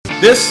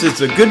This is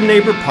the Good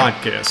Neighbor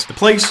Podcast, the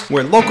place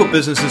where local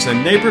businesses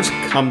and neighbors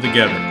come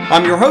together.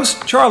 I'm your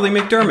host, Charlie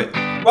McDermott.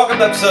 Welcome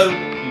to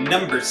episode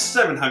number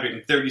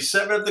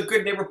 737 of the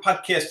Good Neighbor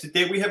Podcast.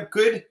 Today we have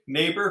good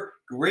neighbor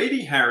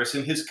Grady Harris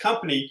and his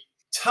company,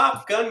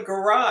 Top Gun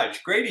Garage.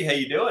 Grady, how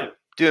you doing?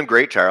 Doing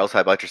great, Charles. How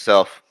about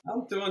yourself?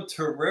 I'm doing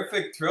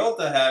terrific. Thrilled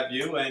to have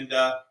you. And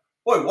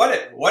boy,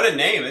 what a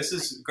name. This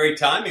is great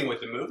timing with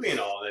the movie and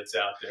all that's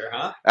out there,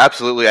 huh?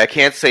 Absolutely. I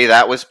can't say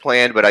that was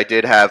planned, but I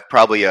did have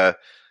probably a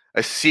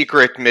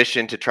secret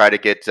mission to try to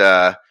get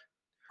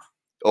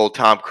old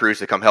Tom Cruise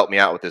to come help me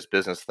out with this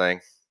business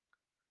thing.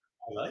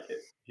 I like it.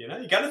 You know,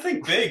 you got to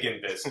think big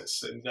in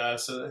business, and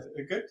so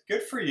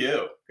good for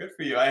you. Good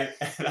for you. I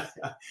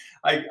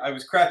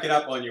was cracking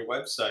up on your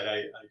website.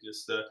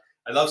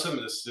 I love some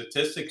of the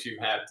statistics you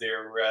have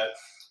there.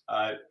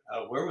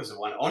 Where was the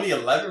one? Only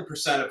 11%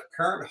 of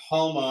current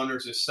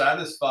homeowners are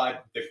satisfied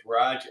with the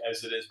garage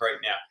as it is right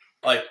now.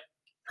 Like,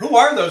 who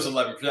are those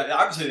 11%?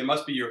 Obviously, they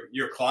must be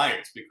your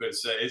clients,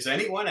 because is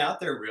anyone out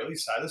there really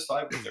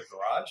satisfied with their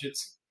garage?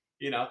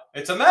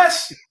 It's a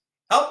mess.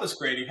 Help us,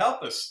 Grady.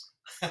 Help us.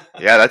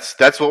 Yeah,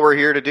 that's what we're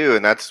here to do,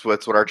 and that's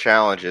what our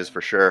challenge is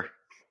for sure.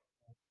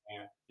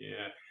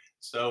 Yeah.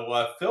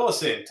 So fill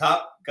us in.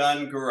 Top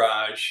Gun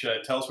Garage.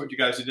 Tell us what you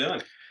guys are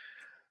doing.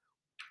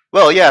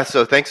 Well, yeah.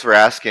 So thanks for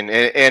asking,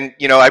 and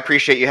I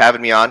appreciate you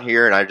having me on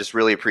here, and I just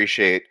really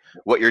appreciate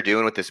what you're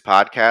doing with this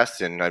podcast,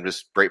 and I'm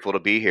just grateful to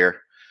be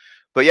here.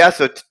 But yeah,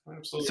 so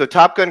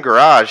Top Gun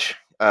Garage,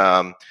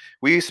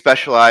 we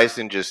specialize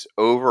in just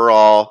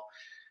overall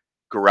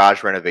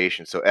garage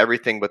renovation, so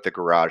everything but the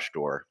garage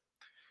door.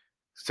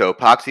 So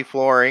epoxy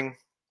flooring,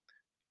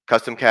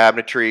 custom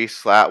cabinetry,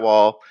 slat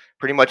wall,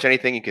 pretty much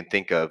anything you can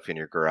think of in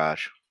your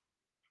garage.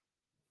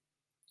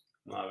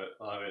 Love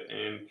it.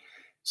 And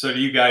so do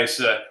you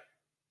guys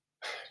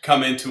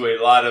come into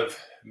a lot of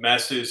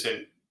messes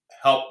and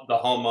help the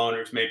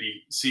homeowners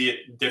maybe see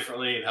it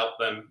differently and help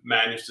them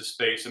manage the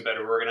space and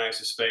better organize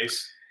the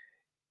space?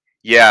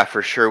 Yeah,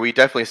 for sure. We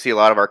definitely see a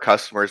lot of our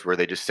customers where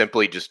they just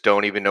simply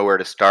don't even know where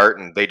to start,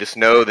 and they just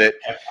know that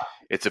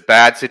it's a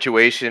bad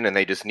situation and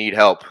they just need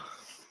help.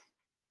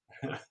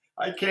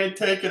 I can't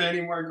take it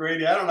anymore,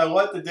 Grady. I don't know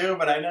what to do,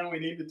 but I know we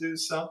need to do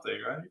something,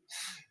 right?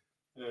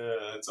 Yeah,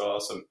 that's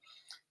awesome.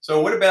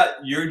 So what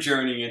about your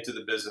journey into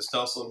the business?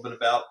 Tell us a little bit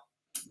about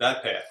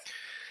that path.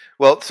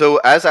 Well, so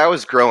as I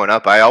was growing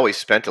up, I always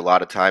spent a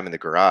lot of time in the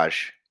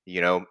garage.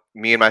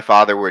 Me and my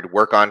father would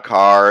work on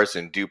cars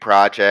and do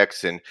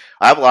projects, and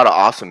I have a lot of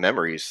awesome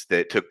memories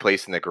that took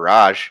place in the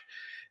garage.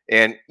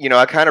 And,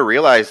 I kind of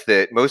realized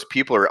that most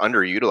people are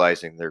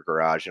underutilizing their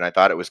garage, and I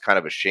thought it was kind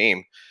of a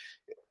shame.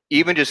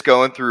 Even just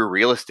going through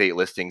real estate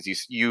listings,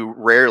 you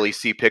rarely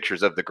see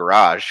pictures of the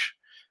garage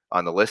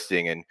on the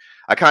listing, and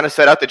I kind of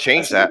set out to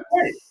change that.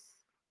 Right.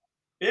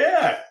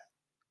 Yeah,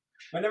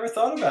 I never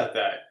thought about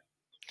that.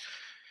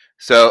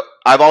 So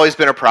I've always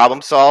been a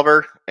problem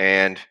solver,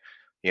 and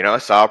I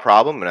saw a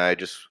problem, and I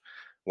just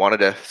wanted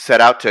to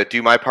set out to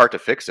do my part to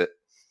fix it.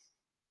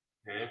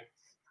 Yeah.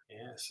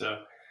 So,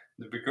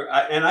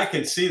 and I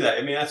can see that.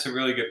 I mean, that's a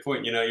really good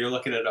point. You're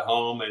looking at a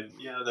home, and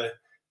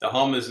the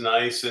home is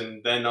nice,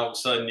 and then all of a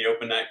sudden you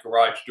open that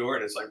garage door,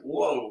 and it's like,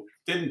 whoa!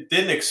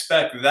 Didn't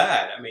expect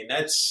that. I mean,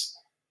 that's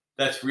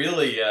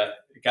really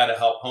got to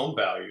help home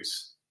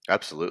values.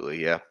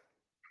 Absolutely, yeah.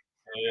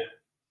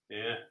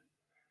 Yeah.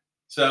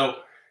 So,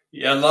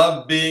 I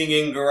love being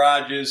in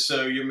garages.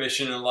 So your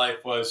mission in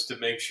life was to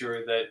make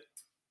sure that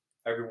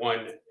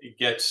everyone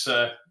gets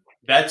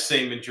that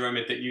same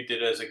enjoyment that you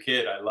did as a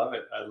kid. I love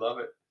it.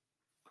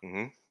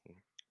 Mm-hmm.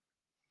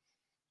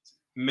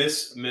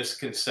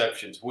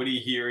 Misconceptions. What do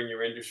you hear in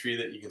your industry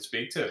that you can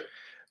speak to?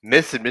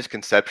 Myths and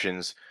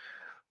misconceptions.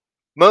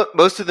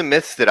 Most of the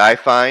myths that I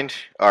find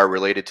are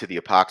related to the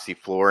epoxy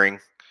flooring.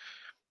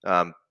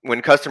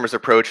 When customers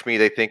approach me,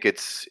 they think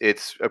it's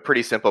a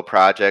pretty simple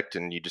project,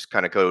 and you just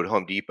kind of go to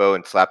Home Depot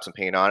and slap some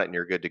paint on it, and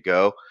you're good to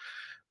go.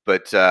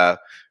 But the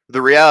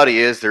reality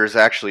is there's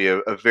actually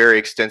a very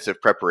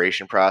extensive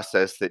preparation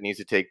process that needs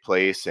to take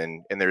place,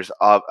 and there's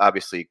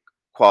obviously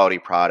quality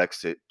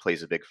products that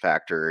plays a big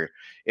factor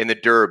in the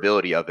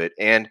durability of it.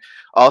 And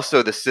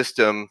also the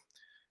system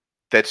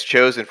that's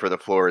chosen for the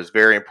floor is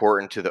very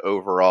important to the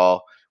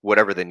overall,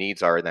 whatever the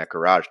needs are in that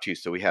garage too.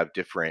 So we have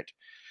different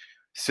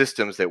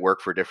systems that work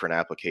for different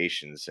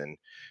applications, and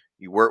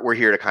we're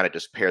here to kind of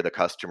just pair the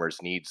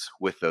customer's needs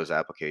with those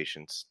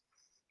applications.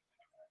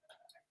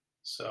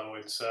 So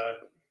it's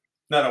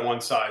not a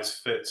one size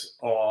fits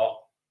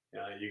all.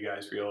 You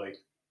guys really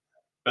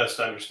best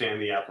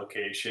understand the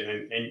application,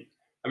 and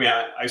I mean,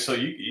 I saw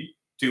you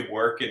do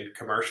work in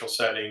commercial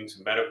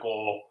settings,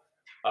 medical,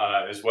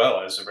 as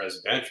well as a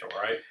residential,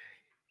 right?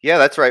 Yeah,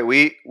 that's right.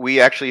 We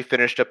actually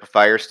finished up a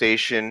fire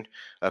station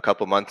a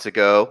couple months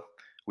ago.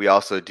 We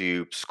also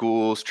do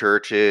schools,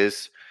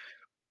 churches,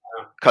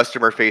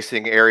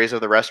 customer-facing areas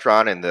of the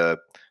restaurant, and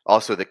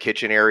also the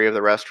kitchen area of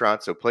the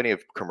restaurant. So plenty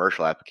of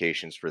commercial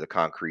applications for the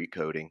concrete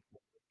coating.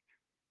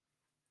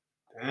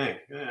 Dang,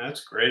 yeah,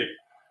 that's great.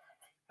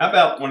 How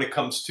about when it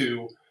comes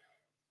to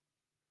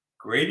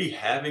Grady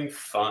having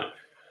fun?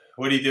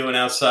 What are you doing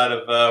outside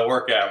of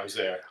work hours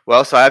there?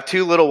 Well, so I have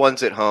two little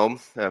ones at home,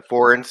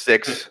 4 and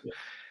 6,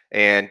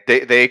 and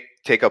they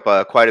take up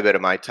quite a bit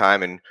of my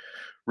time. And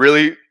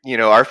really,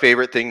 our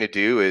favorite thing to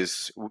do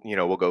is,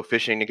 we'll go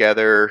fishing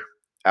together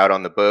out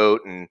on the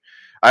boat. And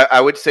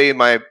I would say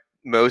my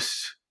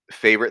most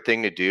favorite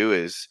thing to do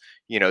is,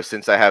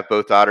 since I have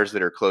both daughters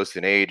that are close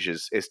in age,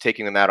 is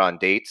taking them out on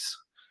dates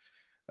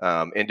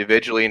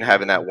individually and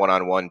having that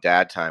one-on-one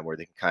dad time where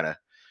they can kind of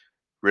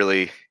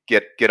really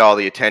get all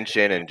the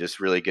attention and just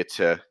really get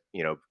to,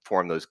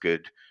 form those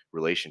good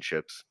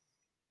relationships.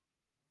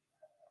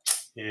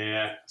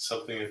 Yeah,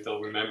 something that they'll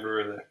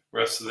remember the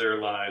rest of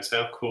their lives.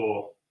 How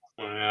cool.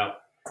 Wow.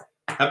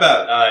 How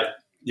about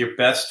your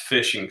best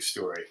fishing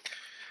story?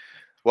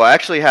 Well, I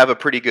actually have a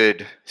pretty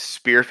good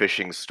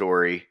spearfishing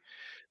story.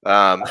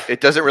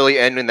 It doesn't really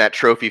end in that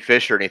trophy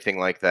fish or anything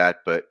like that,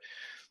 but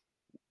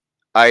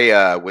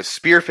I was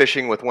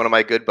spearfishing with one of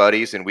my good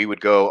buddies, and we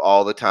would go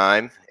all the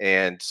time.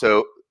 And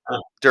so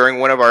during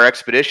one of our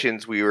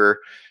expeditions,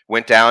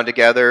 went down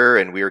together,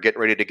 and we were getting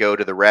ready to go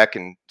to the wreck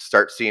and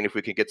start seeing if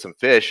we could get some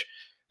fish.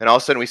 And all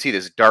of a sudden, we see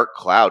this dark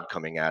cloud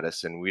coming at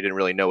us, and we didn't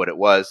really know what it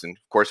was. And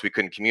of course, we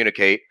couldn't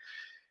communicate.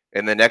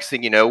 And the next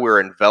thing you know, we were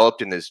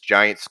enveloped in this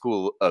giant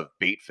school of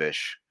bait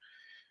fish.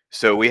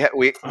 So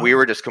we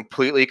were just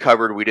completely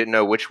covered. We didn't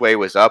know which way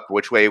was up,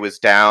 which way was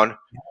down,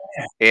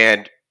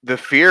 and the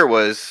fear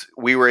was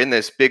we were in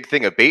this big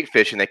thing of bait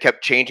fish, and they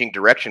kept changing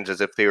directions as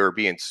if they were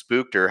being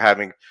spooked or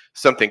having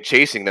something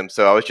chasing them.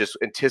 So I was just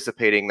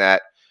anticipating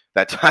that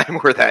time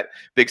where that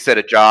big set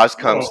of jaws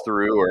comes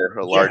through or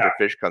a larger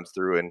fish comes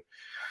through.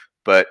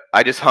 But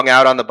I just hung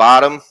out on the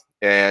bottom,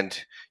 and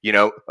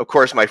of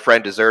course, my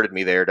friend deserted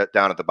me there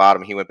down at the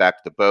bottom. He went back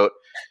to the boat,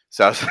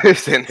 so I was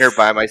sitting there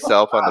by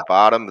myself on the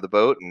bottom of the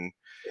boat and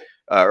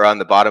or on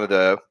the bottom of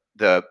the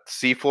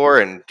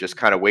seafloor, and just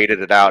kind of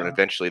waited it out. And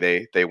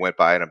eventually they went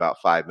by in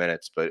about 5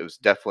 minutes, but it was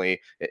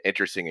definitely an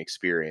interesting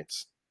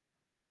experience.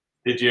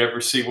 Did you ever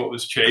see what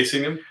was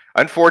chasing him?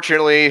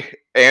 Unfortunately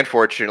and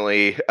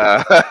fortunately,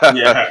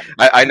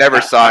 I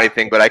never saw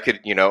anything, but I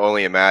could,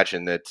 only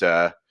imagine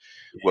that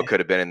what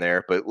could have been in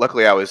there. But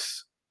luckily I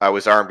was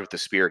armed with a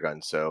spear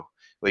gun, so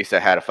at least I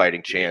had a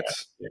fighting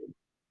chance. Yeah.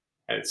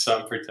 Had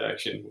some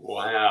protection.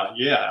 Wow.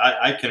 Yeah,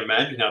 I can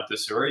imagine how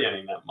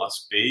disorienting that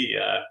must be.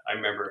 I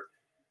remember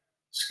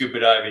scuba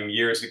diving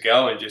years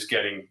ago and just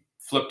getting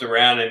flipped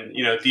around in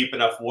deep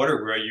enough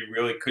water where you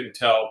really couldn't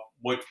tell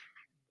what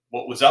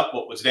was up,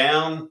 what was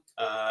down,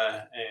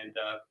 and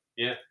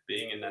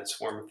being in that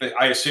swarm of fish.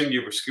 I assume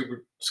you were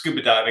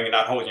scuba diving and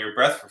not holding your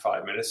breath for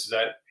 5 minutes. Is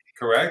that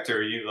correct, or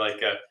are you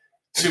like a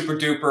super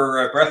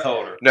duper breath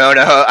holder? No,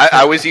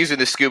 I was using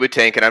the scuba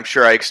tank, and I'm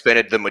sure I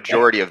expended the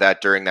majority of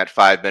that during that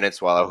 5 minutes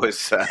while I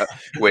was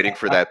waiting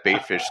for that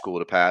bait fish school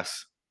to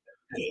pass.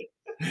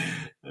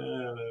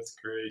 That's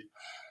great.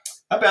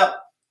 How about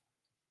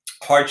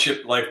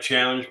hardship, life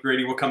challenge,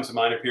 Grady? What comes to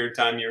mind? A period of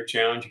time you were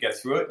challenged, you got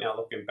through it. Now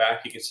looking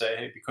back, you can say,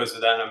 hey, because of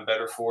that, I'm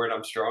better for it.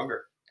 I'm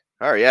stronger.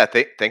 Oh, yeah.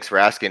 Thanks for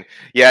asking.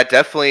 Yeah,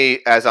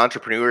 definitely. As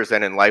entrepreneurs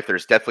and in life,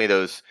 there's definitely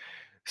those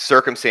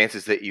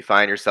circumstances that you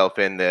find yourself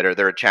in that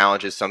there are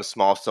challenges, some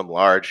small, some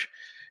large.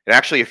 And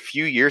actually, a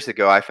few years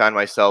ago, I found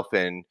myself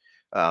in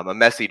a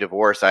messy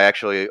divorce.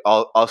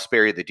 I'll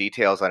spare you the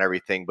details on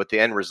everything, but the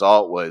end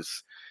result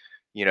was,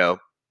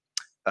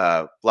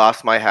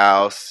 lost my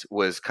house,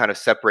 was kind of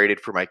separated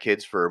from my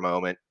kids for a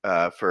moment,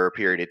 for a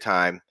period of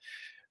time.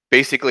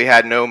 Basically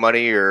had no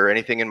money or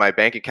anything in my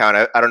bank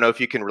account. I don't know if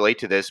you can relate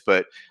to this,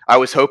 but I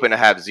was hoping to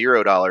have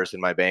 $0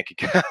 in my bank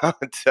account.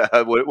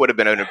 Would have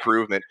been an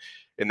improvement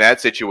in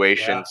that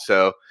situation. Yeah.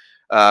 So,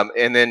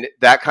 and then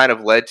that kind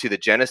of led to the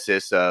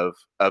genesis of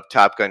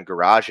Top Gun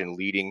Garage and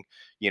leading,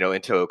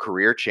 into a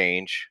career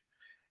change.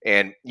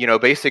 And,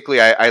 basically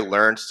I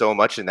learned so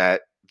much in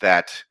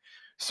that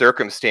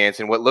circumstance.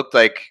 And what looked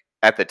like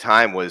at the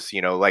time was,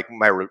 like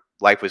my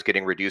life was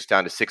getting reduced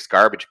down to 6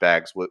 garbage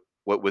bags.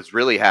 What was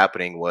really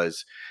happening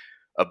was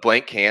a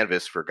blank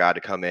canvas for God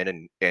to come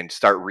in and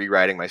start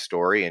rewriting my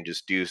story and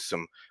just do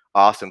some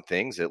awesome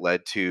things that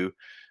led to,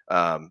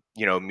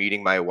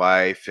 meeting my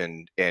wife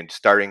and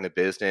starting the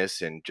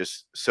business, and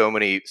just so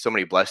many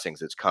blessings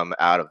that's come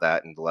out of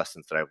that and the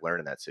lessons that I've learned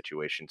in that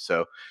situation.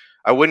 So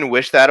I wouldn't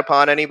wish that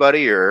upon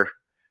anybody or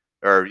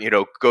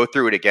go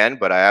through it again,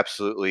 but I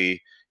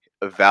absolutely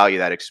value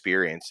that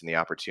experience and the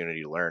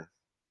opportunity to learn.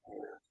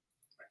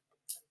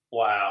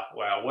 Wow.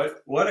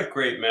 What a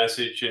great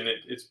message. And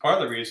it's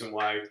part of the reason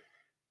why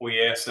we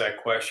ask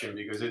that question,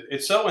 because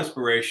it's so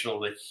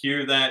inspirational to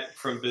hear that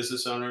from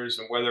business owners,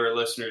 and whether our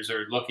listeners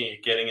are looking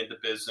at getting into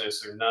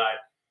business or not.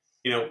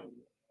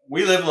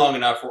 We live long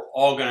enough. We're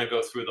all going to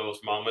go through those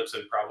moments,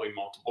 and probably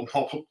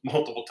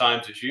multiple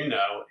times, as you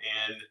know.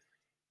 And,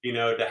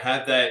 to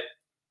have that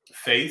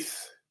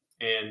faith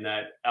and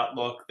that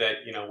outlook that,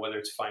 whether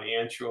it's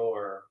financial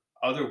or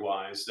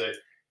otherwise, that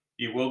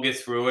you will get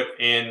through it,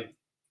 and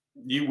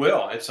you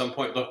will at some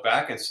point look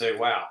back and say,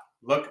 wow,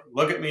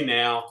 look at me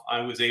now. I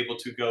was able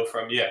to go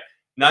from,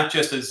 not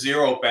just a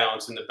zero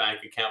balance in the bank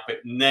account, but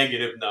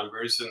negative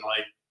numbers, and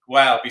like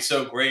wow, it'd be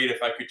so great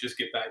if I could just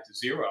get back to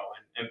zero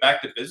and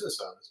back to business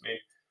owners. I mean,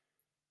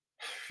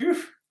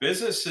 phew,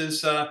 business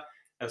is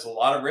has a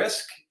lot of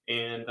risk,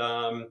 and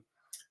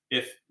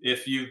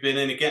if you've been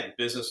in again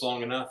business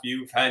long enough,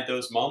 you've had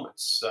those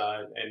moments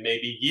and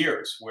maybe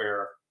years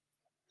where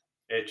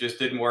it just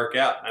didn't work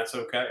out. And that's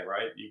okay,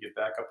 right? You get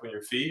back up on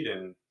your feet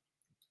and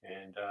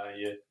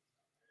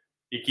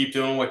you keep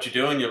doing what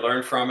you're doing. You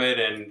learn from it,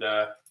 and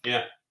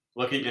yeah,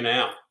 look at you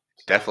now.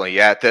 So Definitely,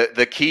 yeah.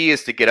 The key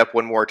is to get up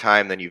one more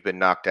time than you've been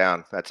knocked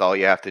down. That's all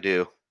you have to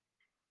do.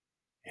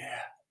 yeah,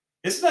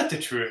 isn't that the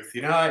truth?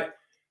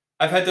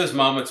 I've had those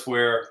moments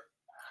where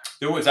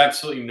there was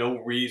absolutely no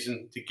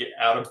reason to get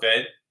out of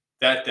bed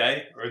that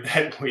day or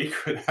that week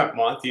or that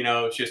month.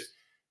 It's just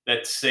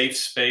that safe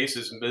space,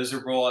 as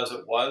miserable as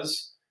it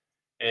was.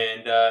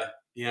 And,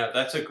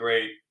 that's a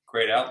great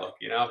outlook.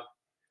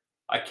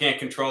 I can't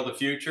control the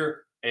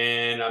future,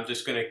 and I'm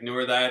just going to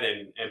ignore that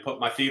and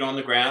put my feet on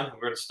the ground. We're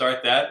going to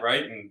start that,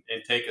 right? And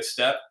take a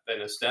step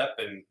and a step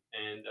and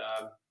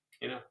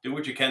do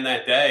what you can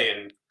that day.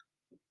 And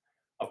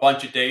a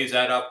bunch of days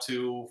add up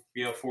to,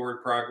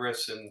 forward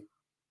progress and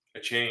a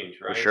change,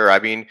 For right? sure. I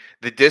mean,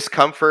 the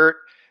discomfort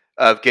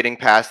of getting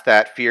past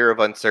that fear of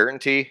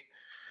uncertainty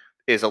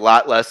is a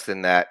lot less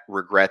than that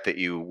regret that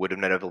you would have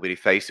inevitably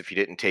faced if you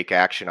didn't take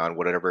action on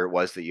whatever it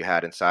was that you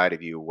had inside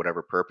of you,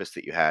 whatever purpose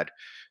that you had.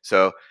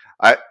 So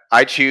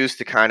I choose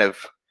to kind of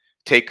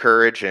take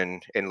courage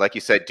and like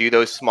you said, do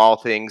those small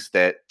things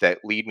that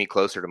lead me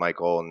closer to my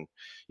goal. And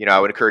I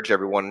would encourage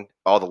everyone,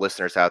 all the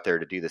listeners out there,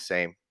 to do the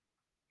same.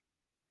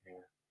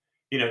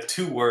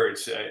 Two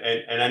words,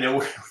 and I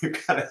know we've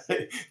kind of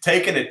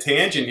taken a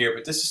tangent here,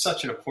 but this is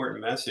such an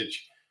important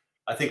message,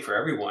 I think, for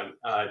everyone.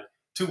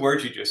 Two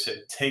words you just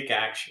said: take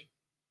action.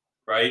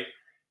 Right?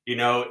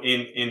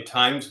 In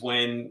times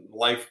when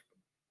life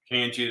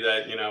hands you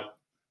that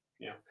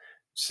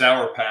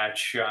sour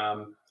patch,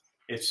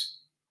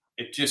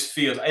 it just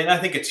feels, and I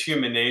think it's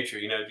human nature,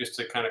 just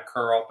to kind of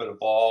curl up in a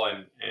ball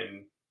and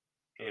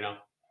you know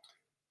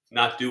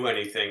not do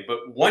anything.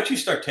 But once you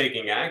start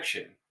taking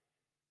action,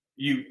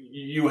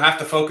 you have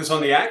to focus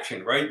on the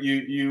action, right?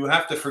 You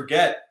have to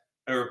forget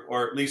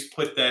or at least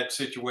put that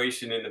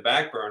situation in the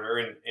back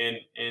burner,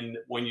 and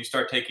when you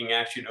start taking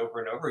action over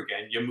and over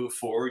again, you move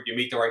forward, you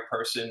meet the right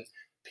person,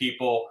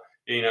 people,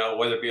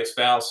 whether it be a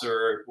spouse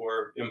or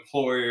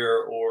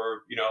employer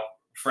or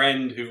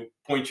friend who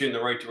points you in the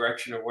right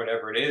direction or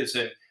whatever it is.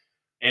 And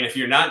if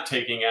you're not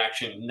taking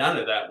action, none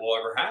of that will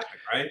ever happen,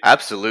 right?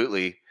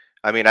 Absolutely.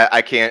 I mean,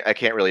 I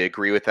can't really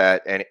agree with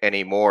that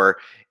anymore.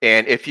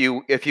 And if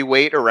you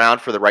wait around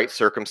for the right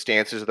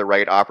circumstances or the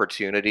right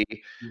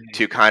opportunity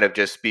to Mhm. kind of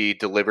just be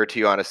delivered to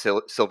you on a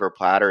silver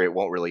platter, it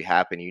won't really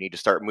happen. You need to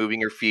start moving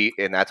your feet,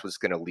 and that's what's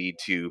going to lead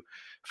to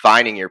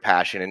finding your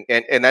passion.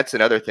 And that's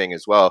another thing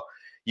as well.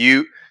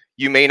 You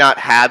you may not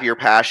have your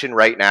passion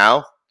right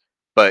now,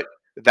 but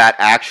that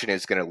action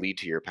is going to lead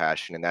to your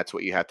passion, and that's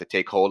what you have to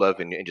take hold of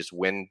and just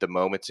win the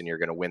moments, and you're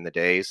going to win the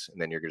days, and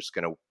then you're just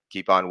going to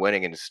keep on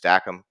winning and just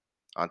stack them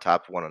on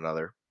top of one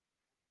another.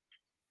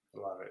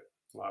 Love it.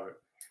 Love it.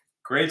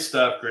 Great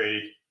stuff,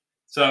 Grady.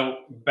 So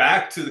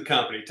back to the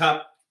company,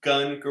 Top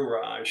Gun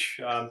Garage.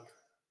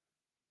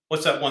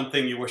 What's that one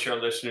thing you wish our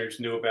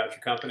listeners knew about your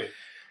company?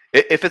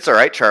 If it's all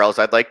right, Charles,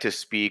 I'd like to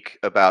speak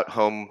about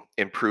home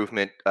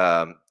improvement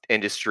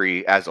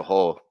industry as a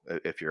whole,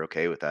 if you're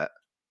okay with that.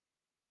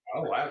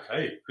 Oh wow!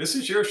 Hey, this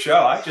is your show.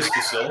 I just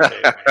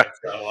facilitate, man.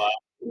 So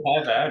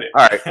have at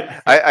All right,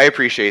 it. I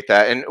appreciate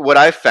that. And what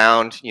I've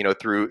found,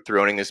 through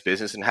owning this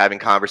business and having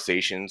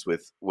conversations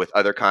with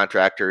other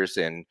contractors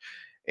and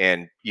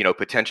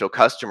potential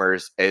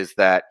customers, is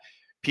that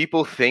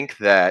people think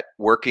that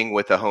working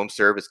with a home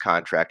service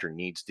contractor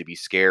needs to be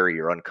scary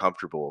or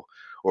uncomfortable,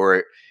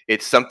 or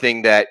it's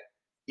something that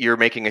you're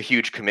making a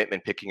huge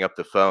commitment picking up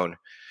the phone.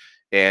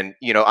 And,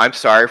 I'm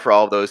sorry for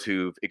all of those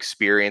who've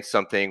experienced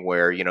something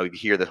where, you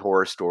hear the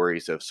horror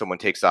stories of someone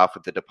takes off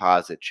with the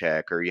deposit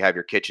check, or you have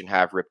your kitchen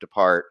half ripped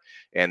apart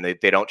and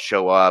they don't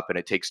show up and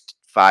it takes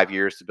 5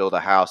 years to build a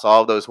house,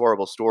 all of those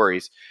horrible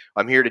stories.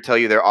 I'm here to tell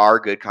you there are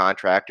good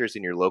contractors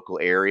in your local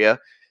area.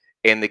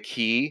 And the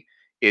key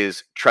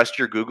is trust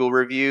your Google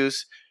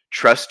reviews,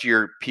 trust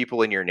your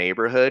people in your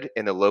neighborhood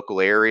in the local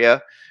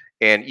area.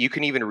 And you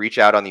can even reach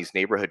out on these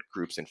neighborhood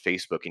groups in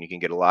Facebook, and you can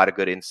get a lot of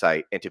good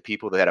insight into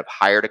people that have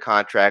hired a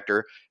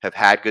contractor, have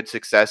had good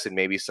success, and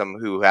maybe some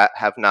who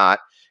have not,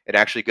 and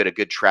actually get a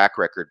good track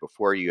record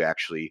before you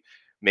actually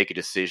make a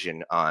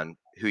decision on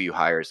who you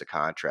hire as a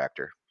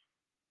contractor.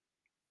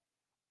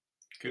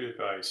 Good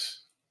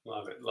advice.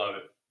 Love it. Love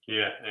it.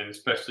 Yeah, and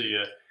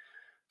especially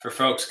for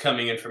folks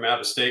coming in from out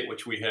of state,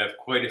 which we have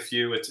quite a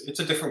few. It's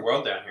a different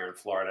world down here in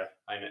Florida.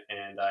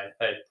 And I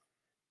had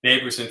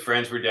neighbors and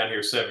friends were down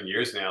here 7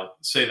 years now.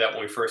 Say that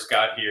when we first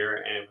got here,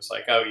 and it was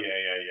like, oh yeah,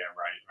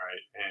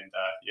 right. And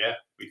yeah,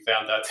 we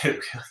found out that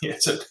really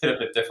it's a bit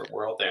of a different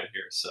world down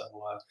here. So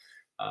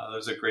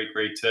those are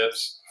great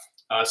tips.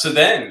 So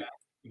then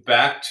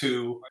back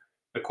to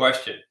the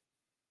question,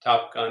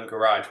 Top Gun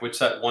Garage. What's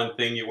that one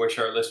thing you wish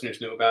our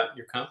listeners knew about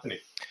your company?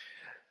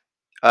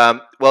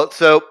 Well,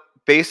 so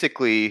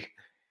basically,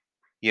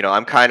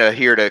 I'm kind of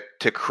here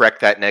to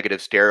correct that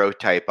negative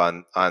stereotype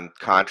on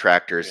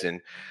contractors,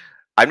 and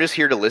I'm just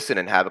here to listen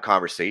and have a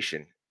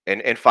conversation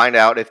and find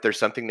out if there's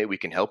something that we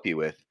can help you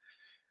with.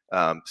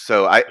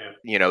 So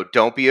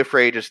don't be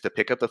afraid just to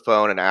pick up the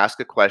phone and ask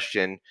a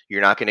question.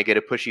 You're not going to get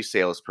a pushy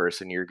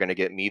salesperson. You're going to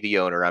get me, the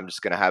owner. I'm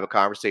just going to have a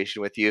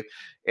conversation with you,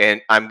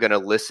 and I'm going to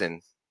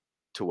listen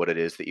to what it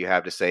is that you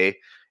have to say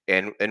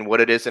and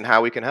what it is and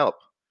how we can help.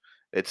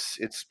 It's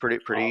pretty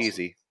Awesome.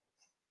 easy.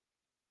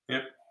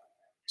 Yep.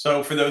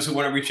 So for those who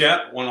want to reach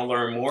out, want to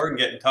learn more and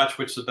get in touch,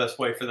 what's the best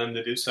way for them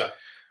to do so?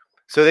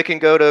 So they can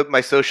go to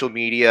my social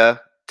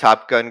media,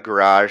 Top Gun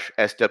Garage,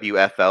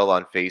 SWFL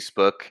on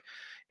Facebook.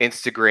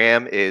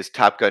 Instagram is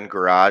Top Gun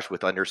Garage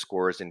with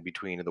underscores in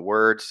between the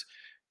words.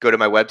 Go to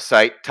my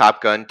website,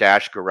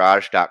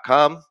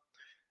 topgun-garage.com.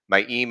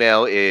 My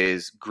email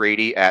is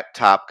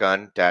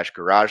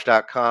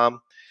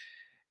grady@topgun-garage.com.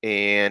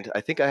 And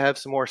I think I have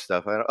some more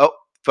stuff.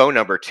 Phone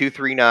number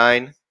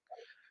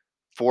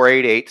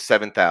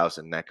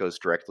 239-488-7000. That goes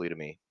directly to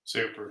me.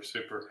 Super.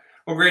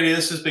 Well, Grady,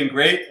 this has been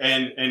great.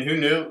 And who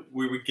knew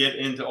we would get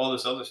into all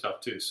this other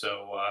stuff too.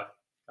 So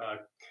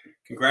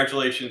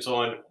congratulations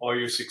on all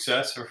your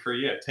success for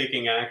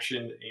taking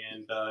action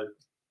and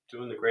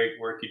doing the great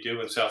work you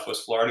do in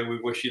Southwest Florida. We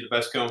wish you the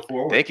best going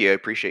forward. Thank you. I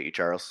appreciate you,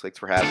 Charles. Thanks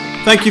for having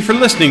me. Thank you for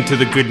listening to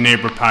the Good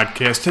Neighbor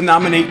Podcast. To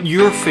nominate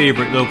your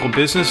favorite local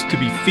business to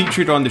be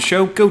featured on the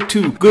show, go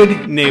to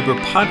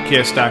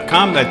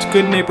goodneighborpodcast.com. That's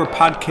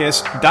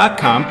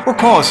goodneighborpodcast.com, or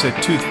call us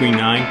at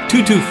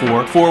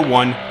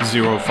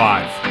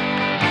 239-224-4105.